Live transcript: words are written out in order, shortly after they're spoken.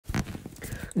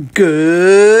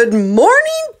Good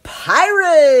morning,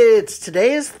 pirates!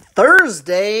 Today is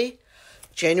Thursday,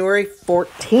 January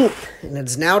 14th, and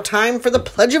it's now time for the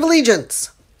Pledge of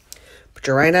Allegiance. Put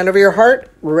your right hand over your heart.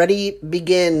 Ready,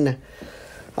 begin.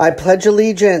 I pledge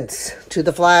allegiance to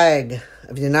the flag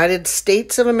of the United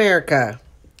States of America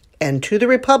and to the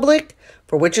republic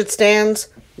for which it stands,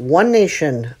 one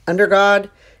nation, under God,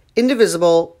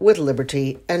 indivisible, with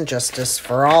liberty and justice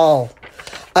for all.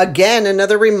 Again,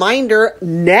 another reminder,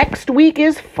 next week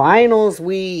is finals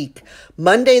week.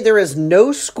 Monday, there is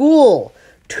no school.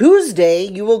 Tuesday,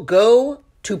 you will go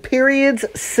to periods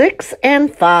 6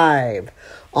 and 5.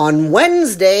 On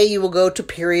Wednesday, you will go to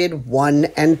period 1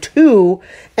 and 2.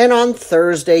 And on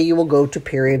Thursday, you will go to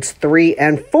periods 3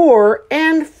 and 4.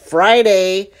 And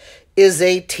Friday is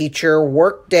a teacher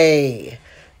work day.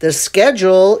 The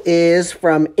schedule is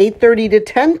from 8:30 to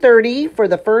 10:30 for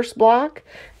the first block,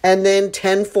 and then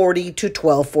 10:40 to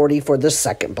 12:40 for the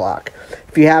second block.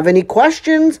 If you have any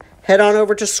questions, head on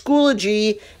over to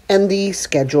Schoology, and the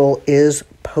schedule is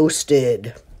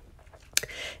posted.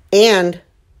 And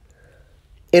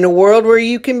in a world where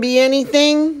you can be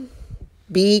anything,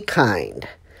 be kind.